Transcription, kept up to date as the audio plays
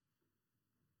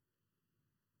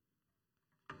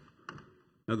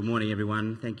Well, good morning,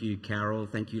 everyone. Thank you, Carol.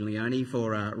 Thank you, Leonie,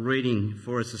 for reading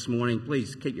for us this morning.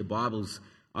 Please keep your Bibles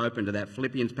open to that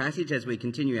Philippians passage as we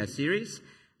continue our series.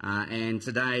 And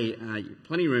today,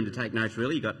 plenty of room to take notes,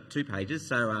 really. You've got 2 pages,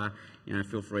 so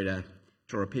feel free to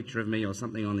draw a picture of me or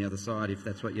something on the other side if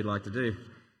that's what you'd like to do.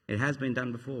 It has been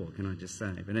done before, can I just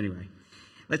say. But anyway,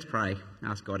 let's pray.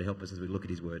 Ask God to help us as we look at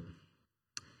his word.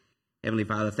 Heavenly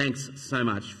Father, thanks so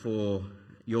much for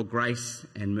your grace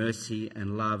and mercy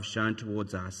and love shown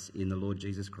towards us in the Lord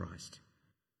Jesus Christ.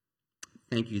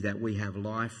 Thank you that we have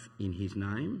life in his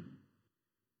name.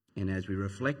 And as we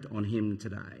reflect on him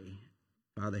today,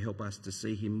 Father, help us to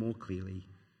see him more clearly,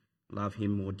 love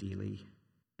him more dearly,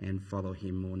 and follow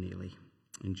him more nearly.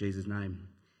 In Jesus' name,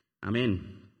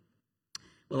 amen.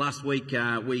 Well, last week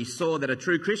we saw that a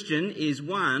true Christian is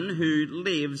one who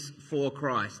lives for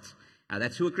Christ.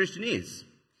 That's who a Christian is.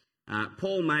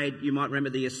 Paul made, you might remember,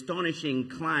 the astonishing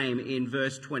claim in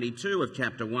verse 22 of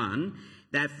chapter 1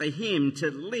 that for him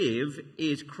to live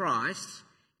is Christ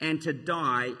and to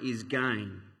die is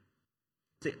gain.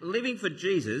 So living for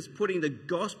Jesus, putting the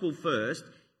gospel first,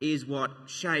 is what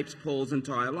shapes Paul's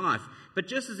entire life. But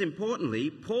just as importantly,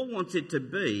 Paul wants it to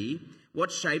be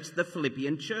what shapes the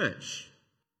Philippian church,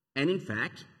 and in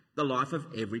fact, the life of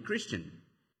every Christian.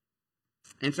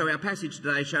 And so our passage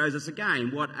today shows us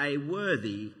again what a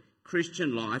worthy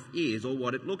Christian life is, or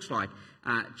what it looks like.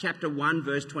 Chapter 1,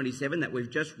 verse 27 that we've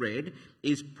just read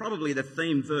is probably the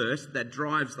theme verse that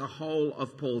drives the whole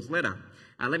of Paul's letter.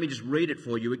 Let me just read it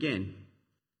for you again.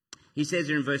 He says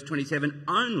here in verse 27,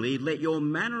 "Only let your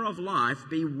manner of life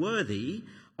be worthy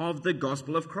of the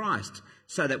gospel of Christ,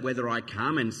 so that whether I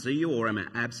come and see you or am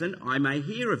absent, I may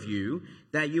hear of you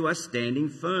that you are standing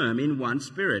firm in one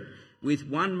spirit, with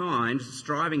one mind,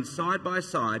 striving side by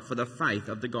side for the faith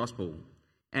of the gospel,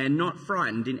 and not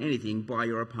frightened in anything by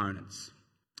your opponents."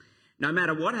 No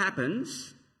matter what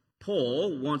happens,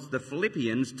 Paul wants the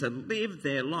Philippians to live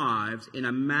their lives in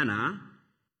a manner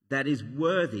that is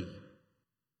worthy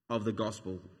of the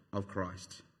gospel of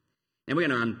Christ. And we're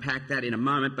going to unpack that in a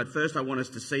moment, but first I want us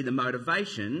to see the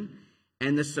motivation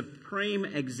and the supreme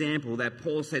example that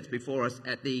Paul sets before us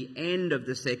at the end of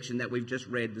the section that we've just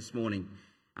read this morning.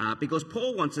 Because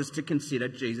Paul wants us to consider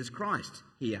Jesus Christ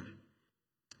here.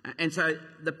 And so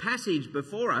the passage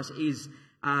before us is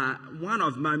one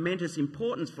of momentous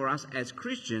importance for us as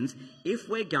Christians if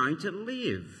we're going to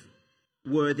live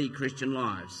worthy Christian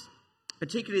lives.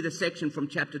 Particularly the section from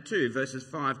chapter 2, verses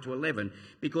 5 to 11.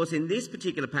 Because in this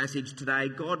particular passage today,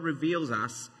 God reveals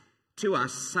to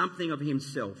us something of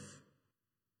himself.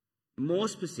 More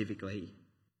specifically,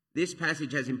 this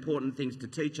passage has important things to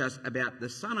teach us about the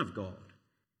Son of God,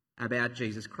 about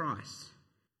Jesus Christ.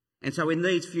 And so in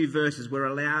these few verses, we're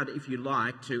allowed, if you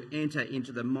like, to enter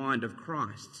into the mind of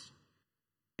Christ.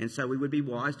 And so we would be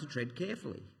wise to tread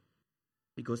carefully,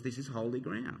 because this is holy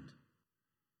ground.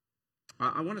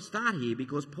 I want to start here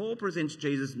because Paul presents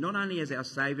Jesus not only as our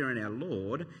Saviour and our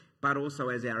Lord, but also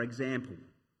as our example,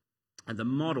 and the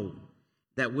model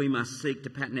that we must seek to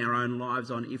pattern our own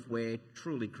lives on if we're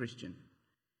truly Christian.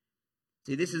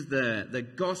 See, this is the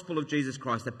gospel of Jesus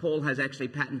Christ that Paul has actually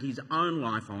patterned his own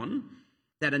life on,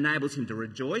 that enables him to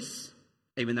rejoice,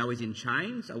 even though he's in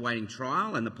chains, awaiting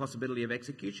trial and the possibility of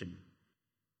execution.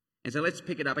 And so let's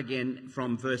pick it up again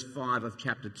from verse 5 of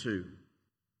chapter 2.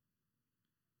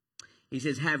 He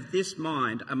says, "Have this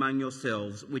mind among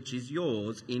yourselves, which is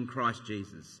yours in Christ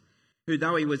Jesus, who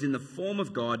though he was in the form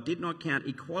of God, did not count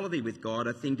equality with God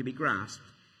a thing to be grasped,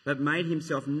 but made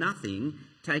himself nothing,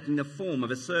 taking the form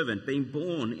of a servant, being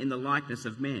born in the likeness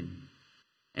of men.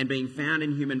 And being found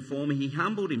in human form, he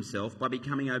humbled himself by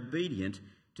becoming obedient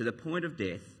to the point of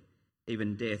death,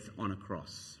 even death on a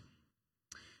cross."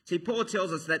 See, Paul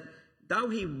tells us that though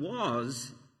he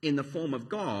was in the form of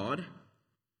God,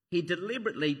 he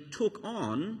deliberately took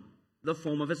on the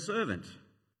form of a servant.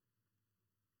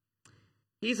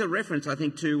 Here's a reference, I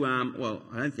think, to, I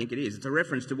don't think it is. It's a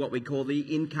reference to what we call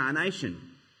the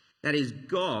incarnation. That is,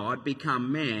 God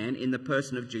become man in the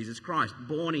person of Jesus Christ,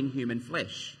 born in human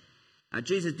flesh.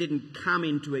 Jesus didn't come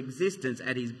into existence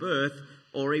at his birth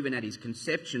or even at his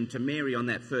conception to Mary on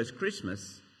that first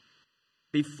Christmas.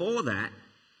 Before that,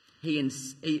 he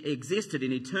existed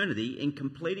in eternity in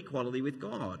complete equality with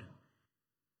God.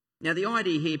 Now, the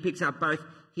idea here picks up both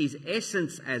his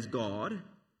essence as God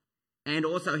and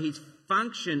also his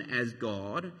function as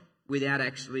God without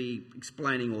actually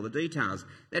explaining all the details.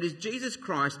 That is, Jesus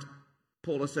Christ,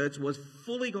 Paul asserts, was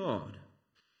fully God,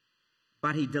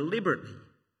 but he deliberately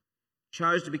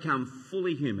chose to become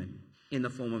fully human in the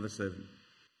form of a servant.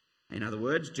 In other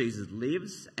words, Jesus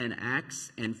lives and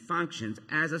acts and functions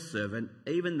as a servant,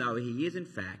 even though he is in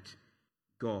fact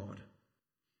God.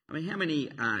 I mean, how many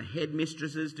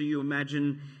headmistresses do you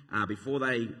imagine before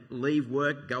they leave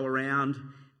work go around,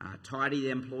 tidy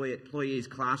their employees'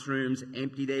 classrooms,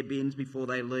 empty their bins before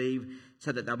they leave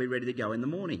so that they'll be ready to go in the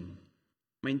morning?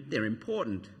 I mean, they're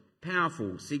important,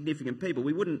 powerful, significant people.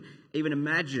 We wouldn't even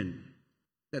imagine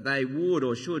that they would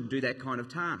or should do that kind of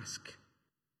task.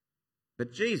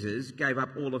 But Jesus gave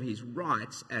up all of his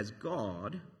rights as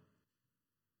God.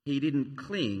 He didn't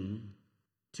cling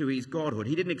to his godhood.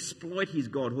 He didn't exploit his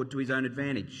godhood to his own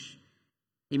advantage.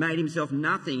 He made himself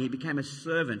nothing. He became a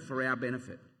servant for our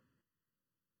benefit.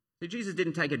 So Jesus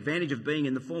didn't take advantage of being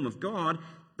in the form of God.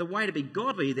 The way to be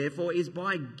godly, therefore, is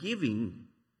by giving,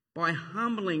 by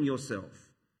humbling yourself,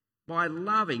 by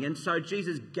loving. And so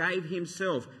Jesus gave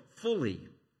himself fully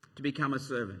to become a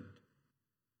servant.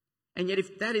 And yet,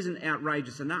 if that isn't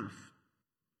outrageous enough,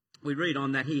 we read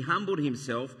on that he humbled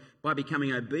himself by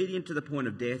becoming obedient to the point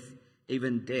of death,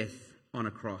 even death on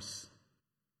a cross.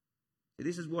 So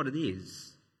this is what it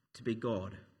is to be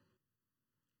God.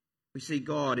 We see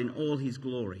God in all his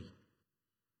glory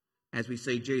as we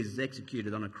see Jesus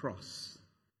executed on a cross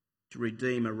to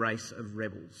redeem a race of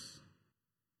rebels.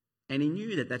 And he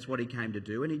knew that that's what he came to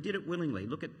do, and he did it willingly.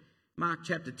 Look at Mark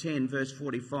chapter 10, verse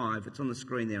 45. It's on the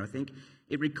screen there, I think.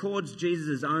 It records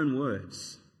Jesus' own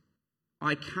words.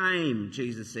 I came,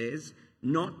 Jesus says,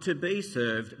 not to be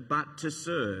served, but to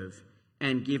serve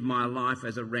and give my life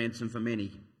as a ransom for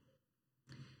many.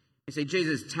 You see,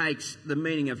 Jesus takes the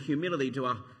meaning of humility to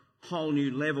a whole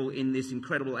new level in this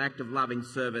incredible act of loving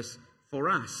service for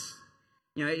us.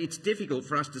 You know, it's difficult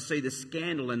for us to see the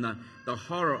scandal and the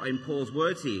horror in Paul's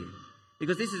words here,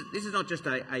 because this is not just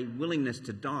a willingness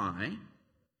to die.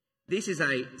 This is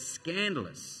a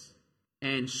scandalous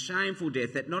and shameful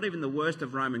death that not even the worst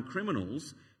of Roman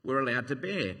criminals were allowed to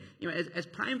bear. You know, as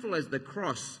painful as the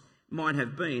cross might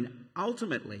have been,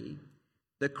 ultimately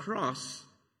the cross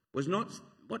was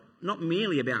not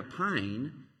merely about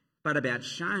pain, but about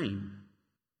shame.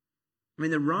 I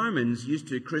mean, the Romans used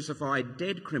to crucify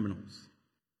dead criminals.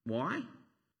 Why?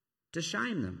 To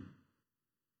shame them.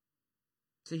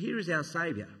 So here is our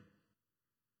Saviour,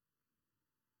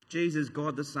 Jesus,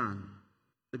 God the Son,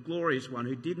 the glorious one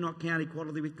who did not count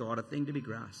equality with God a thing to be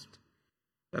grasped,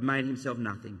 but made himself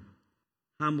nothing,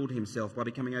 humbled himself by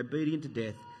becoming obedient to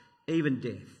death, even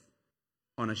death,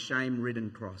 on a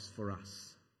shame-ridden cross for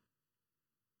us.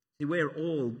 See, we're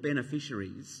all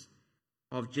beneficiaries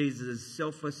of Jesus'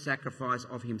 selfless sacrifice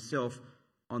of himself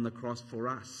on the cross for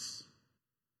us.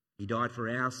 He died for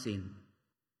our sin.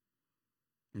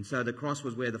 And so the cross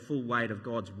was where the full weight of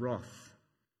God's wrath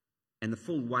and the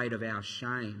full weight of our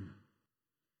shame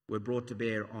were brought to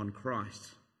bear on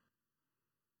Christ.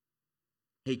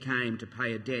 He came to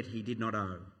pay a debt he did not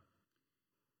owe,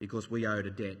 because we owed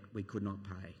a debt we could not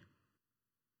pay.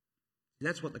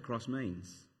 That's what the cross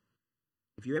means.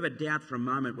 If you ever doubt for a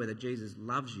moment whether Jesus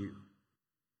loves you,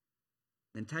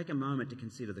 then take a moment to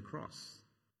consider the cross.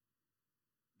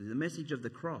 The message of the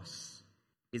cross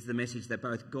is the message that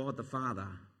both God the Father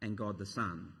and God the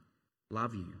Son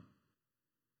love you.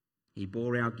 He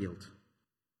bore our guilt.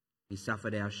 He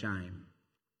suffered our shame.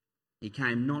 He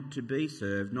came not to be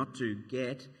served, not to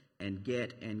get and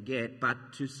get and get,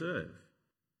 but to serve,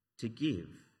 to give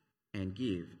and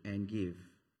give and give.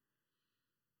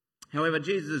 However,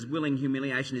 Jesus' willing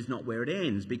humiliation is not where it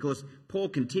ends, because Paul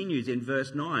continues in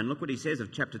verse 9. Look what he says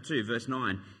of chapter 2, verse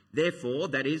 9. Therefore,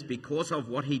 that is, because of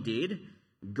what he did,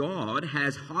 God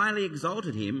has highly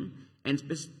exalted him and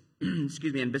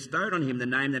bestowed on him the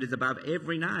name that is above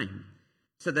every name,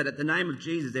 so that at the name of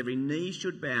Jesus every knee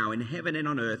should bow in heaven and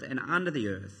on earth and under the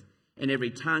earth, and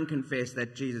every tongue confess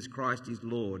that Jesus Christ is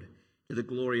Lord, to the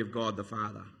glory of God the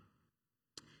Father.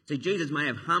 See, Jesus may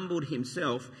have humbled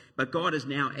himself, but God has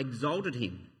now exalted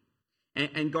him.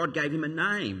 And God gave him a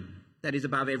name that is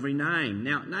above every name.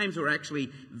 Now, names were actually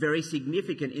very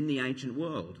significant in the ancient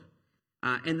world.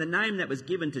 And the name that was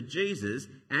given to Jesus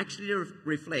actually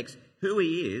reflects who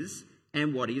he is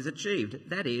and what he has achieved.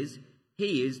 That is,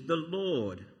 he is the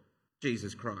Lord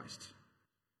Jesus Christ.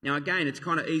 Now, again, it's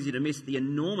kind of easy to miss the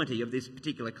enormity of this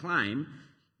particular claim,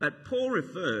 but Paul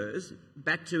refers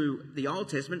back to the Old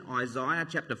Testament, Isaiah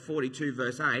chapter 42,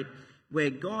 verse 8, where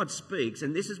God speaks,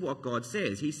 and this is what God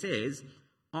says. He says,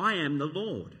 I am the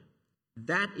Lord.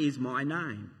 That is my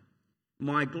name.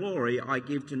 My glory I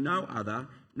give to no other,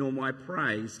 nor my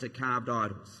praise to carved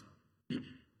idols.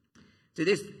 So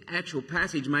this actual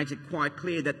passage makes it quite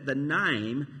clear that the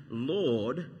name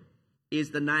Lord is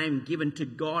the name given to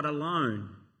God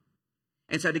alone.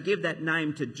 And so to give that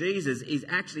name to Jesus is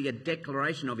actually a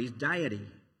declaration of his deity.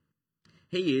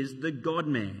 He is the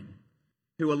God-man,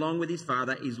 who along with his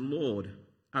Father is Lord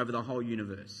over the whole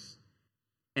universe.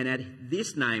 And at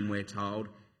this name, we're told,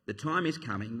 the time is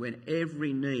coming when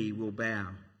every knee will bow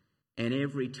and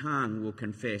every tongue will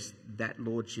confess that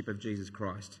lordship of Jesus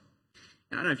Christ.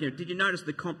 And I don't know if did you notice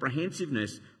the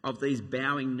comprehensiveness of these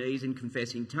bowing knees and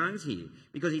confessing tongues here?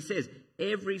 Because he says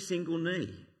every single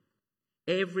knee,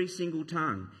 every single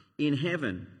tongue in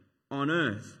heaven, on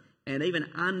earth, and even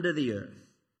under the earth.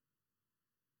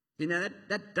 You know,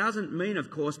 that doesn't mean,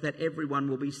 of course, that everyone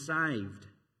will be saved.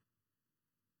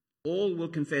 All will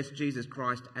confess Jesus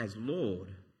Christ as Lord,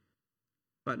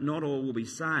 but not all will be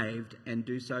saved and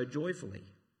do so joyfully.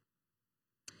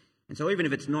 And so even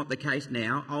if it's not the case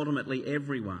now, ultimately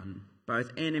everyone,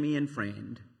 both enemy and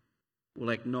friend, will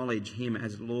acknowledge him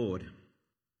as Lord.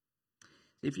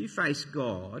 If you face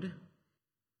God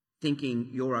thinking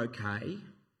you're okay,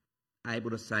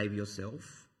 able to save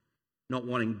yourself, not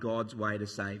wanting God's way to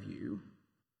save you,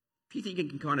 if you think you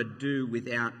can kind of do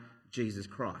without Jesus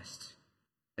Christ,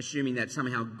 assuming that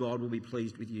somehow God will be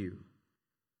pleased with you,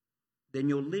 then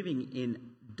you're living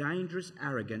in dangerous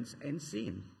arrogance and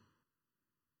sin.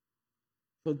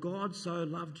 For God so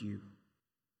loved you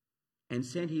and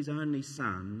sent his only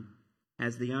Son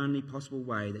as the only possible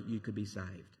way that you could be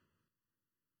saved.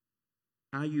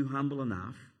 Are you humble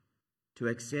enough to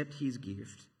accept his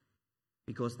gift?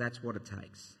 Because that's what it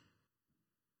takes.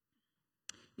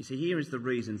 You see, here is the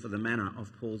reason for the manner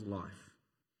of Paul's life.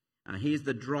 Here's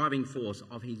the driving force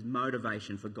of his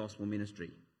motivation for gospel ministry.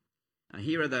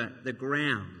 Here are the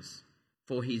grounds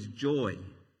for his joy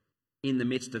in the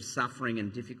midst of suffering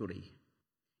and difficulty.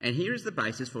 And here is the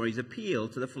basis for his appeal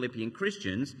to the Philippian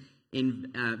Christians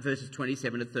in verses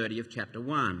 27 to 30 of chapter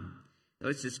 1. So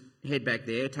let's just head back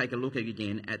there, take a look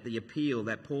again at the appeal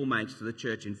that Paul makes to the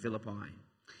church in Philippi.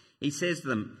 He says to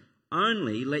them,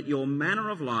 "Only let your manner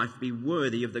of life be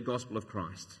worthy of the gospel of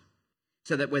Christ,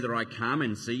 so that whether I come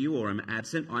and see you or am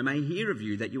absent, I may hear of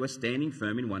you that you are standing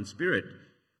firm in one spirit,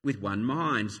 with one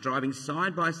mind, striving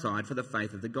side by side for the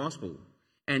faith of the gospel,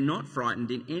 and not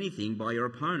frightened in anything by your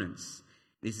opponents.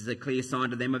 This is a clear sign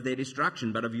to them of their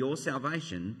destruction, but of your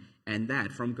salvation, and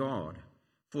that from God.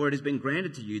 For it has been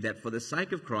granted to you that for the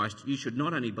sake of Christ you should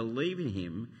not only believe in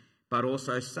him, but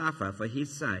also suffer for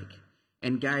his sake,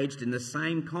 engaged in the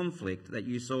same conflict that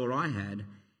you saw I had,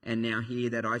 and now hear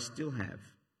that I still have."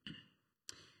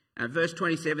 Verse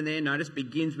 27 there, notice,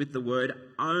 begins with the word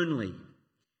only.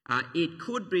 It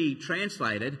could be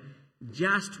translated,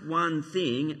 just one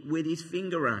thing with his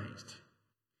finger raised.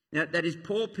 Now, that is,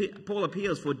 Paul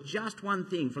appeals for just one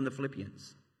thing from the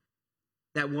Philippians,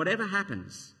 that whatever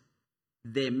happens,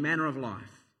 their manner of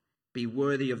life be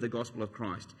worthy of the gospel of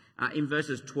Christ. In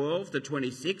verses 12 to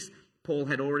 26, Paul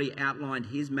had already outlined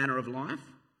his manner of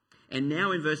life, and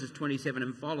now in verses 27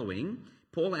 and following,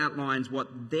 Paul outlines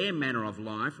what their manner of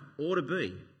life ought to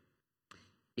be.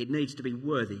 It needs to be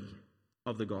worthy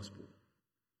of the gospel.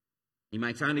 He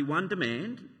makes only one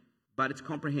demand, but it's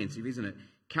comprehensive, isn't it?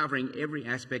 Covering every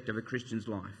aspect of a Christian's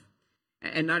life.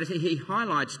 And notice he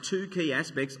highlights two key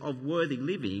aspects of worthy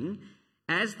living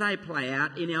as they play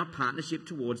out in our partnership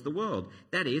towards the world.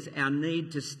 That is, our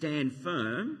need to stand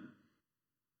firm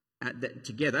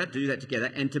together, do that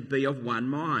together, and to be of one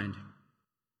mind.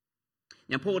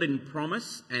 Now, Paul didn't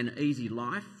promise an easy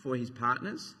life for his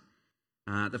partners.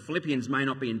 The Philippians may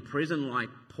not be in prison like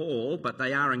Paul, but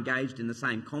they are engaged in the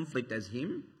same conflict as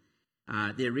him.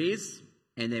 There is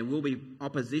and there will be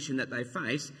opposition that they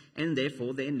face, and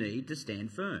therefore their need to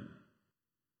stand firm.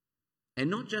 And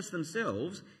not just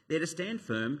themselves, they're to stand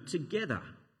firm together,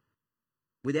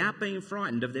 without being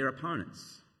frightened of their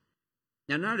opponents.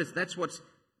 Now notice that's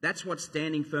what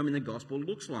standing firm in the gospel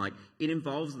looks like. It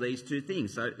involves these two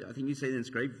things. So I think you see that in the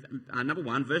screen. Number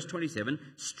 1, verse 27,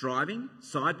 striving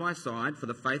side by side for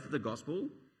the faith of the gospel.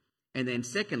 And then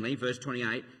secondly, verse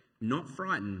 28, not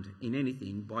frightened in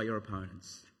anything by your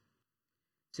opponents.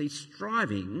 See,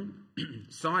 striving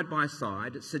side by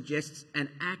side suggests an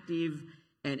active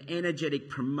and energetic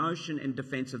promotion and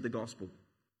defence of the gospel.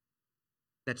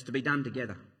 That's to be done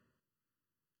together.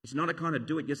 It's not a kind of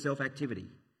do-it-yourself activity.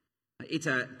 It's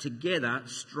a together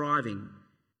striving,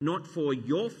 not for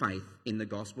your faith in the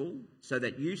gospel so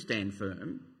that you stand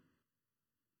firm,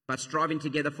 but striving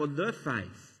together for the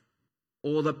faith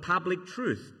or the public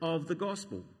truth of the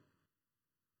gospel.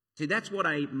 See, that's what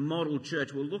a model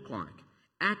church will look like.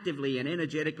 Actively and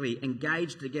energetically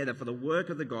engaged together for the work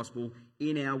of the gospel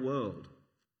in our world.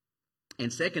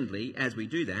 And secondly, as we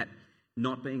do that,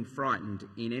 not being frightened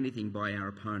in anything by our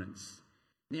opponents.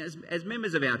 Now, as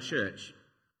members of our church,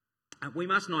 we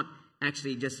must not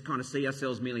actually just kind of see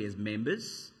ourselves merely as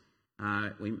members.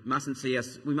 We must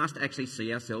actually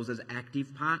see ourselves as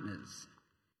active partners.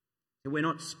 So we're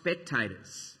not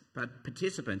spectators, but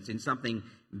participants in something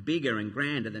bigger and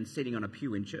grander than sitting on a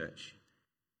pew in church.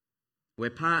 We're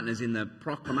partners in the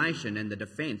proclamation and the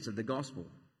defence of the gospel.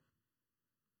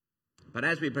 But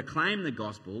as we proclaim the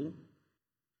gospel,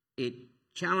 it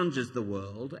challenges the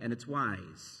world and its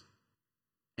ways.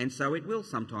 And so it will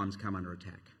sometimes come under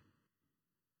attack.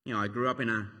 You know, I grew up in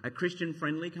a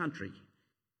Christian-friendly country,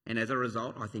 and as a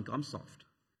result, I think I'm soft.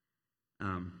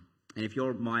 And if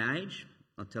you're my age,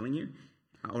 I'm telling you,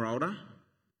 or older,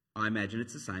 I imagine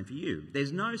it's the same for you.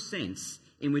 There's no sense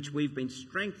in which we've been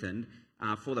strengthened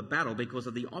for the battle because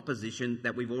of the opposition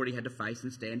that we've already had to face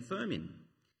and stand firm in.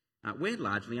 We're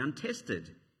largely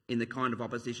untested in the kind of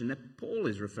opposition that Paul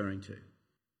is referring to.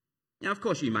 Now, of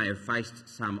course, you may have faced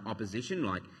some opposition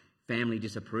like family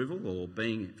disapproval or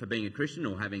for being a Christian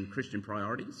or having Christian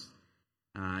priorities.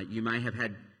 You may have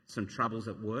had some troubles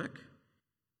at work.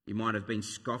 You might have been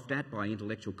scoffed at by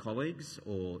intellectual colleagues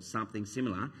or something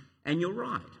similar. And you're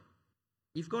right.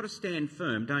 You've got to stand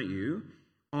firm, don't you,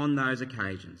 on those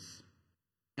occasions,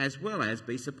 as well as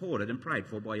be supported and prayed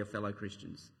for by your fellow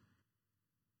Christians.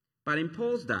 But in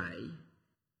Paul's day,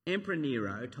 Emperor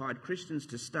Nero tied Christians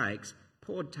to stakes,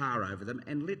 poured tar over them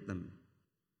and lit them.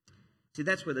 See,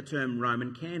 that's where the term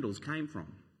Roman candles came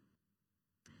from.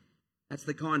 That's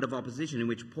the kind of opposition in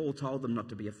which Paul told them not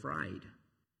to be afraid.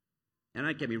 Now,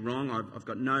 don't get me wrong, I've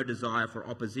got no desire for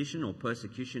opposition or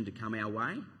persecution to come our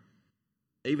way,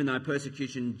 even though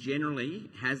persecution generally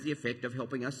has the effect of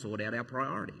helping us sort out our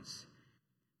priorities.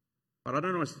 But I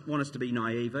don't want us to be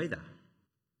naive either.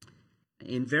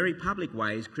 In very public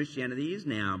ways, Christianity is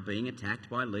now being attacked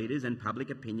by leaders and public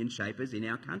opinion shapers in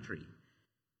our country.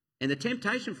 And the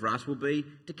temptation for us will be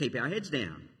to keep our heads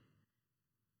down.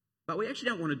 But we actually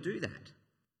don't want to do that,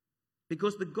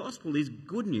 because the gospel is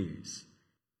good news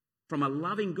from a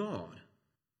loving God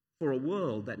for a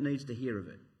world that needs to hear of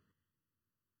it.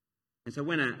 And so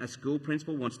when a school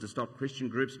principal wants to stop Christian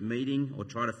groups meeting or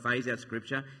try to phase out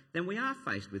Scripture, then we are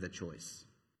faced with a choice.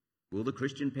 Will the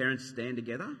Christian parents stand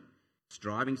together,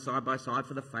 striving side by side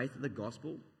for the faith of the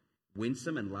gospel,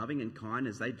 winsome and loving and kind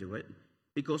as they do it,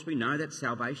 because we know that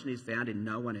salvation is found in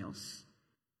no one else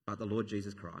but the Lord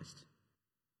Jesus Christ?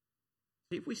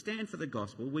 If we stand for the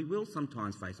gospel, we will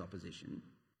sometimes face opposition.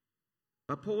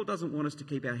 But Paul doesn't want us to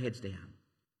keep our heads down.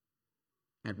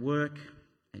 At work,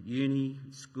 at uni,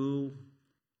 school,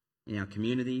 in our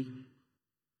community,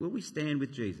 will we stand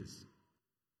with Jesus?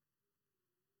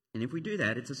 And if we do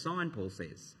that, it's a sign, Paul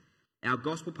says. Our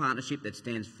gospel partnership that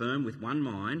stands firm with one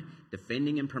mind,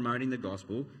 defending and promoting the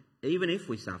gospel, even if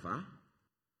we suffer,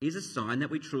 is a sign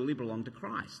that we truly belong to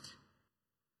Christ.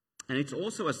 And it's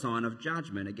also a sign of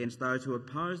judgment against those who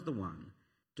oppose the one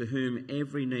to whom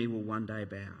every knee will one day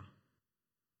bow.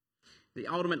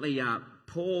 Ultimately,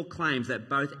 Paul claims that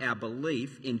both our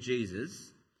belief in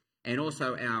Jesus and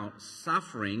also our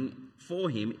suffering for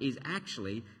him is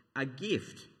actually a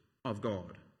gift of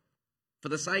God for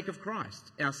the sake of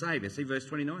Christ, our Saviour. See verse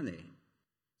 29 there.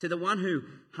 To the one who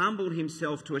humbled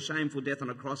himself to a shameful death on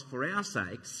a cross for our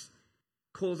sakes,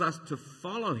 calls us to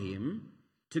follow him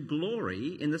to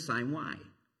glory in the same way.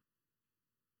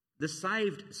 The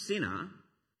saved sinner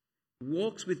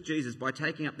walks with Jesus by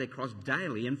taking up their cross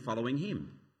daily and following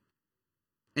him.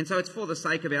 And so it's for the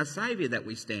sake of our Saviour that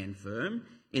we stand firm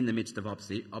in the midst of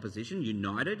opposition,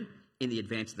 united in the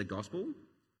advance of the gospel.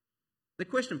 The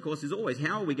question, of course, is always,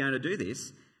 how are we going to do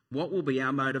this? What will be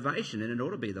our motivation? And it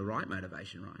ought to be the right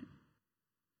motivation, right?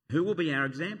 Who will be our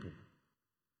example?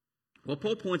 Well,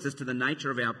 Paul points us to the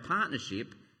nature of our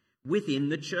partnership within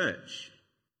the church,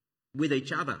 with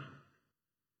each other,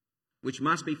 which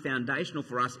must be foundational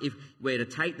for us if we're to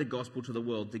take the gospel to the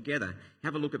world together.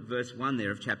 Have a look at verse 1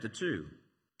 there of chapter 2.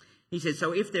 He says,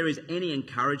 so if there is any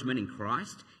encouragement in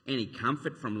Christ, any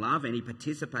comfort from love, any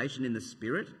participation in the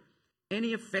Spirit,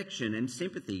 any affection and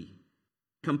sympathy,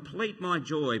 complete my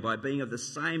joy by being of the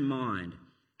same mind,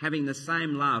 having the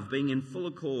same love, being in full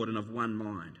accord and of one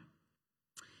mind.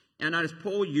 Now notice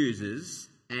Paul uses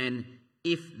an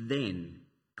if-then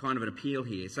kind of an appeal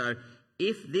here. So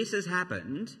if this has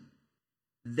happened,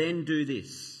 then do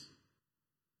this.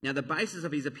 Now the basis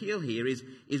of his appeal here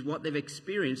is what they've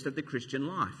experienced of the Christian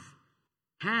life.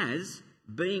 Has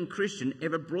being Christian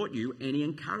ever brought you any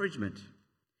encouragement?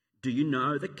 Do you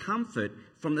know the comfort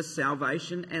from the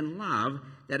salvation and love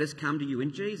that has come to you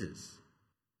in Jesus?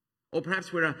 Or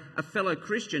perhaps where a fellow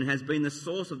Christian has been the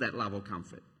source of that love or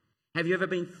comfort. Have you ever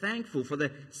been thankful for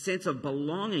the sense of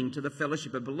belonging to the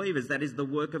fellowship of believers that is the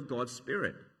work of God's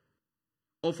Spirit?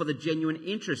 Or for the genuine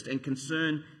interest and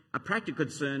concern, a practical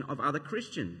concern of other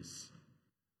Christians?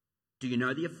 Do you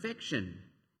know the affection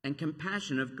and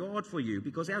compassion of God for you?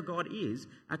 Because our God is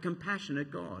a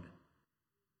compassionate God.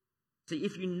 See,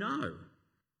 if you know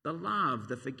the love,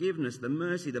 the forgiveness, the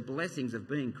mercy, the blessings of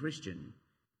being Christian,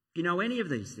 if you know any of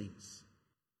these things,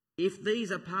 if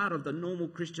these are part of the normal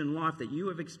Christian life that you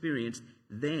have experienced,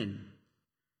 then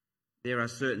there are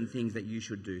certain things that you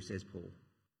should do, says Paul.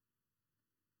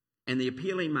 And the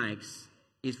appeal he makes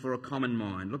is for a common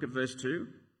mind. Look at verse 2.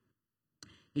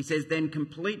 He says, "Then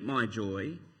complete my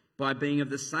joy by being of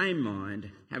the same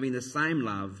mind, having the same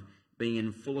love, being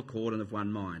in full accord and of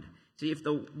one mind." See, if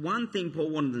the one thing Paul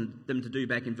wanted them to do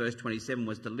back in verse 27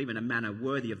 was to live in a manner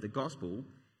worthy of the gospel,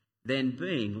 then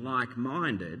being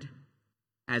like-minded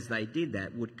as they did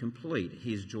that would complete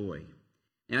his joy.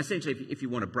 Now, essentially, if you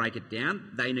want to break it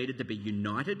down, they needed to be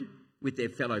united with their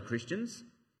fellow Christians,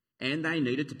 and they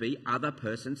needed to be other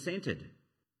person-centred.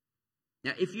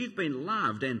 Now, if you've been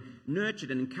loved and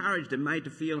nurtured and encouraged and made to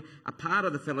feel a part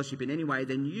of the fellowship in any way,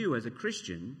 then you, as a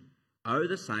Christian, owe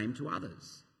the same to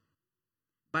others.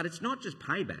 But it's not just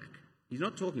payback. He's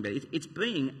not talking about it. It's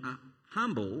being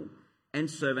humble and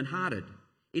servant-hearted.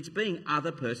 It's being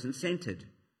other person-centred.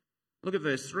 Look at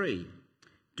verse 3.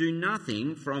 "Do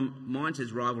nothing from," mine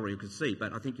says rivalry or conceit,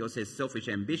 but I think yours says selfish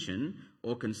ambition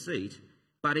or conceit,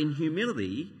 "but in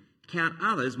humility count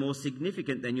others more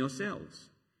significant than yourselves.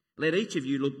 Let each of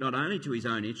you look not only to his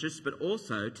own interests, but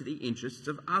also to the interests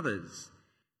of others.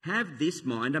 Have this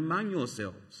mind among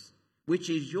yourselves, which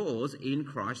is yours in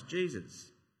Christ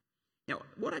Jesus." Now,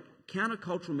 what a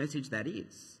countercultural message that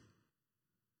is.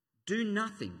 Do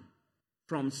nothing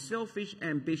from selfish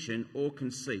ambition or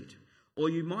conceit, or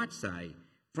you might say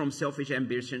from selfish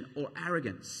ambition or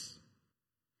arrogance.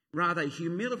 Rather,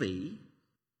 humility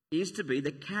is to be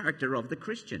the character of the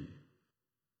Christian.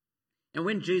 And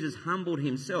when Jesus humbled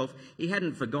himself, he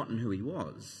hadn't forgotten who he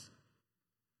was.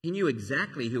 He knew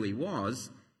exactly who he was,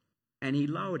 and he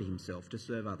lowered himself to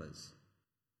serve others.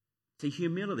 See,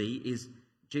 humility is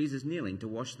Jesus kneeling to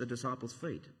wash the disciples'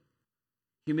 feet.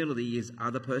 Humility is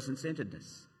other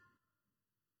person-centeredness.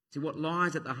 See, what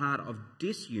lies at the heart of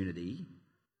disunity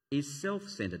is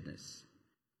self-centeredness.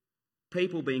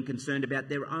 People being concerned about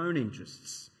their own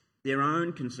interests, their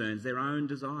own concerns, their own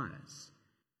desires.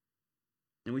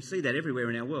 And we see that everywhere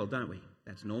in our world, don't we?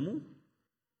 That's normal.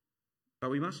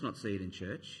 But we must not see it in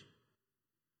church.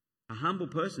 A humble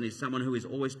person is someone who is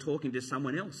always talking to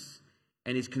someone else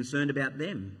and is concerned about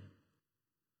them.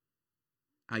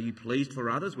 Are you pleased for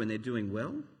others when they're doing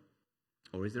well?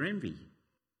 Or is there envy?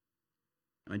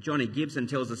 Johnny Gibson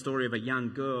tells the story of a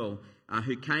young girl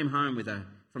who came home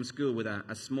from school with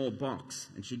a small box,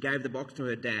 and she gave the box to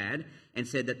her dad and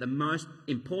said that the most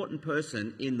important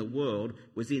person in the world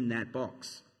was in that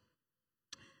box.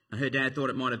 Her dad thought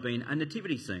it might have been a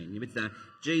nativity scene with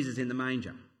Jesus in the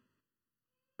manger.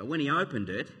 But when he opened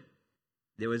it,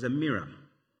 there was a mirror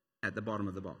at the bottom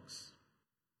of the box.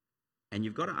 And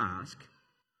you've got to ask,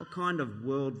 what kind of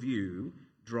worldview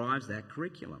drives that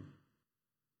curriculum?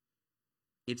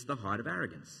 It's the height of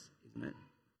arrogance, isn't it?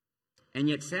 And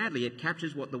yet, sadly, it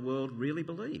captures what the world really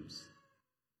believes.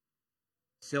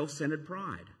 Self-centered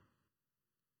pride,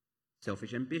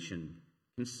 selfish ambition,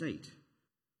 conceit.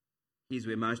 Here's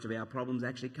where most of our problems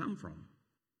actually come from.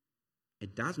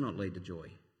 It does not lead to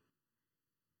joy.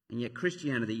 And yet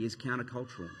Christianity is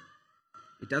countercultural.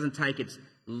 It doesn't take its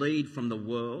lead from the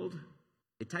world,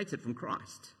 it takes it from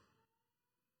Christ.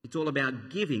 It's all about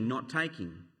giving, not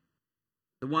taking.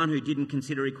 The one who didn't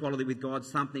consider equality with God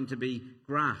something to be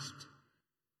grasped,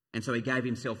 and so he gave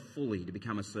himself fully to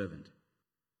become a servant.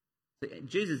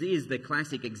 Jesus is the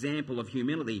classic example of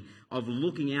humility, of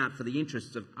looking out for the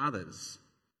interests of others,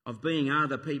 of being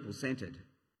other people-centred.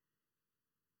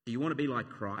 Do you want to be like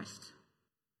Christ?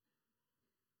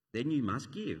 Then you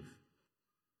must give,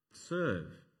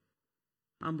 serve,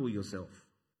 humble yourself.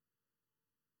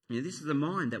 This is the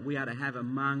mind that we are to have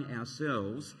among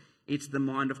ourselves. It's the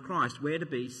mind of Christ. We're to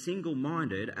be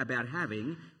single-minded about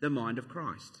having the mind of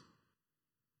Christ.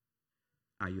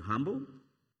 Are you humble?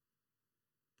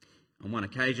 On one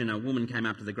occasion, a woman came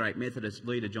up to the great Methodist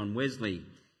leader, John Wesley,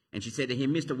 and she said to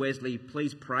him, "Mr. Wesley,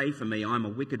 please pray for me. I'm a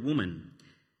wicked woman."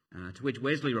 To which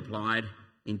Wesley replied,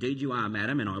 "Indeed you are,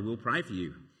 madam, and I will pray for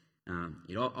you."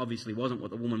 It obviously wasn't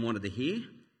what the woman wanted to hear.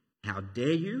 "How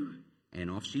dare you?" And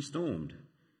off she stormed.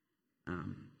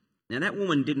 Now, that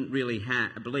woman didn't really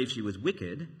believe she was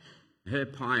wicked. Her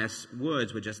pious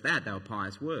words were just that. They were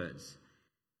pious words.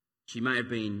 She may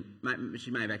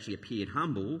have actually appeared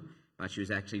humble, but she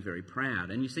was actually very proud.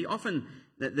 And you see, often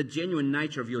the genuine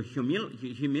nature of your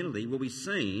humility will be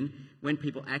seen when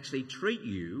people actually treat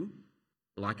you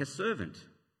like a servant.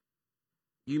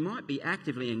 You might be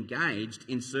actively engaged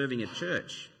in serving at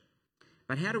church,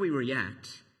 but how do we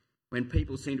react when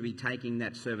people seem to be taking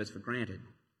that service for granted?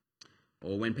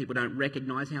 or when people don't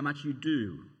recognise how much you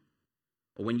do,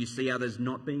 or when you see others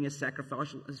not being as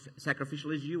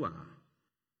sacrificial as you are.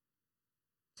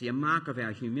 See, a mark of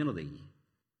our humility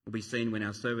will be seen when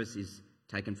our service is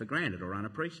taken for granted or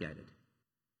unappreciated.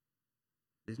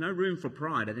 There's no room for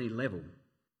pride at any level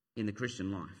in the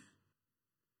Christian life.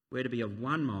 We're to be of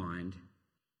one mind,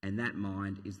 and that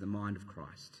mind is the mind of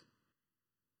Christ.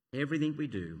 Everything we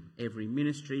do, every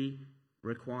ministry,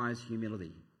 requires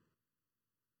humility.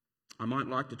 I might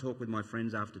like to talk with my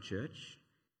friends after church,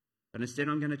 but instead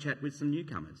I'm going to chat with some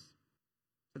newcomers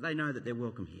so they know that they're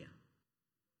welcome here.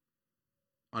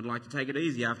 I'd like to take it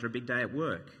easy after a big day at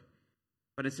work,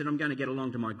 but instead I'm going to get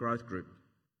along to my growth group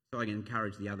so I can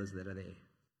encourage the others that are there.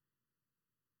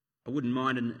 I wouldn't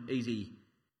mind an easy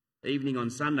evening on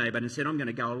Sunday, but instead I'm going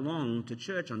to go along to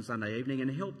church on Sunday evening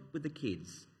and help with the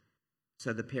kids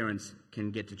so the parents can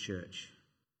get to church.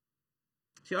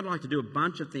 See, I'd like to do a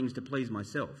bunch of things to please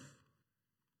myself,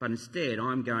 but instead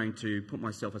I'm going to put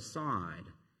myself aside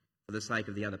for the sake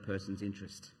of the other person's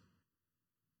interest.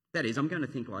 That is, I'm going to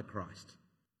think like Christ.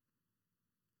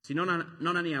 See, not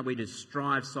only are we to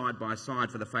strive side by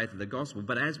side for the faith of the gospel,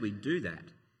 but as we do that,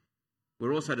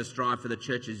 we're also to strive for the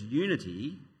church's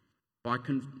unity by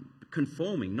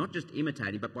conforming, not just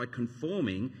imitating, but by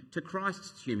conforming to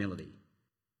Christ's humility.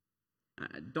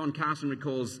 Don Carson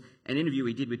recalls an interview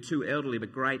he did with two elderly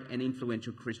but great and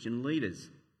influential Christian leaders.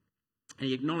 And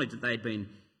he acknowledged that they'd been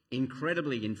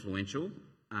incredibly influential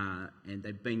and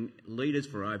they'd been leaders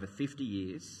for over 50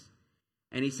 years.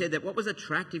 And he said that what was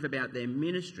attractive about their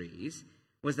ministries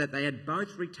was that they had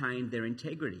both retained their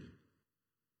integrity.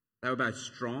 They were both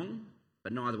strong,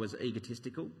 but neither was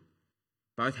egotistical.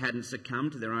 Both hadn't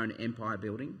succumbed to their own empire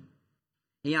building.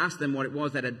 He asked them what it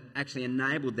was that had actually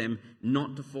enabled them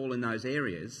not to fall in those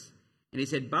areas. And he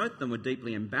said both of them were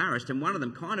deeply embarrassed, and one of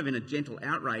them, kind of in a gentle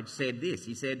outrage, said this.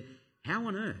 He said, "How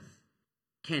on earth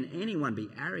can anyone be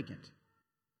arrogant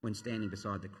when standing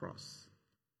beside the cross?"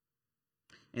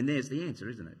 And there's the answer,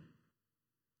 isn't it?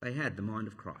 They had the mind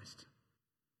of Christ.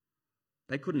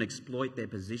 They couldn't exploit their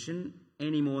position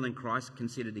any more than Christ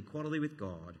considered equality with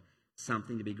God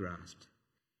something to be grasped.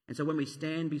 And so when we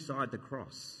stand beside the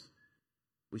cross,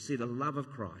 we see the love of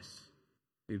Christ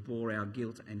who bore our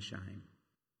guilt and shame.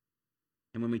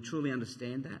 And when we truly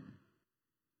understand that,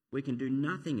 we can do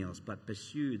nothing else but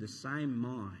pursue the same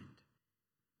mind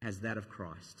as that of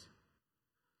Christ,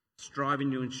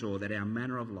 striving to ensure that our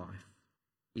manner of life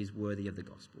is worthy of the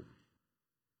gospel.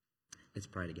 Let's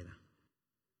pray together.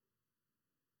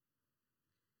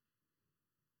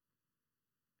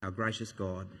 Our gracious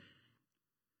God,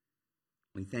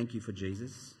 we thank you for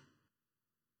Jesus,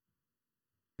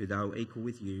 who, though equal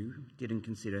with you, didn't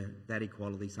consider that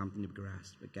equality something to be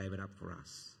grasped, but gave it up for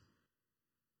us.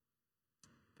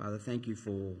 Father, thank you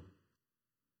for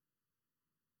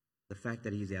the fact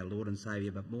that he is our Lord and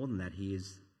Saviour, but more than that, he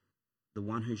is the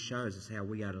one who shows us how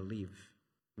we are to live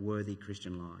worthy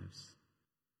Christian lives.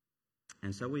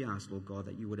 And so we ask, Lord God,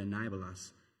 that you would enable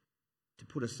us to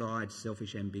put aside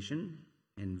selfish ambition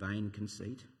and vain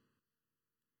conceit,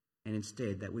 and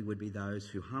instead that we would be those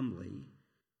who humbly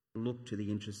look to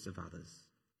the interests of others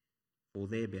for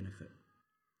their benefit.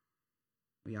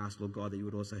 We ask, Lord God, that you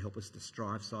would also help us to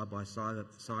strive side by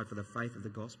side for the faith of the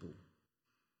gospel,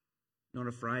 not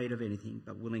afraid of anything,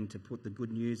 but willing to put the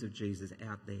good news of Jesus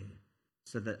out there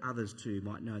so that others too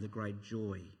might know the great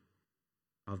joy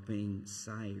of being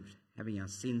saved, having our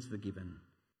sins forgiven,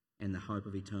 and the hope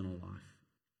of eternal life.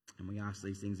 And we ask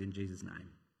these things in Jesus' name.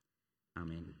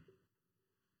 Amen.